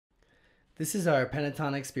This is our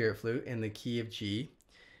pentatonic spirit flute in the key of G.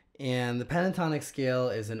 And the pentatonic scale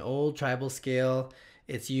is an old tribal scale.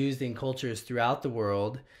 It's used in cultures throughout the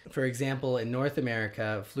world. For example, in North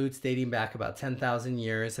America, flutes dating back about 10,000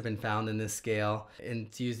 years have been found in this scale. And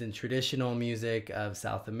it's used in traditional music of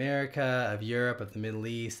South America, of Europe, of the Middle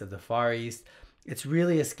East, of the Far East. It's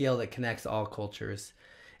really a scale that connects all cultures.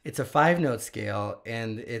 It's a 5-note scale,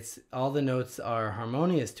 and all the notes are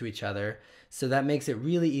harmonious to each other, so that makes it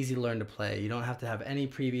really easy to learn to play. You don't have to have any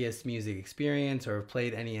previous music experience or have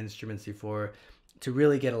played any instruments before to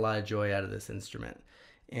really get a lot of joy out of this instrument.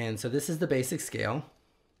 And so this is the basic scale.